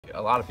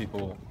a lot of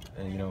people,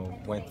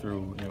 went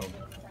through,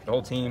 the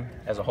whole team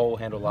as a whole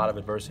handled a lot of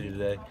adversity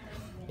today.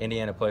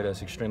 Indiana played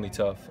us extremely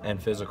tough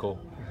and physical,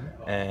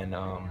 and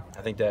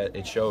I think that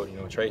it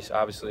showed. Trace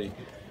obviously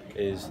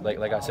is like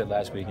I said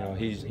last week.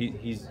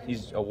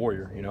 He's a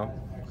warrior.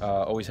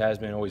 Always has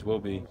been, always will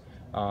be.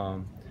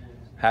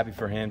 Happy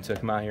for him to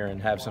come out here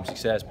and have some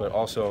success, but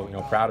also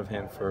proud of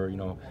him for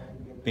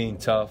being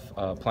tough,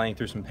 playing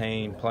through some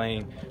pain,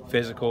 playing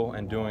physical,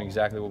 and doing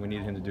exactly what we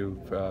needed him to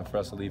do for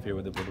us to leave here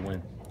with a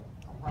win.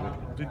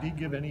 Did he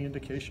give any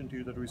indication to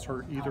you that he was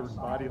hurt, either in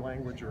body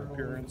language or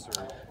appearance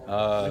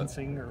or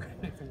wincing or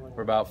anything like that?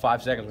 For about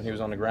 5 seconds when he was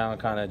on the ground,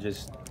 kind of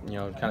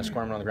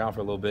squirming on the ground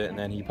for a little bit, and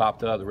then he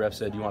popped up. The ref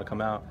said, "Do you want to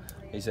come out?"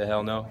 He said,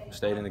 "Hell no."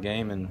 Stayed in the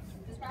game, and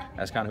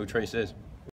that's kind of who Trace is.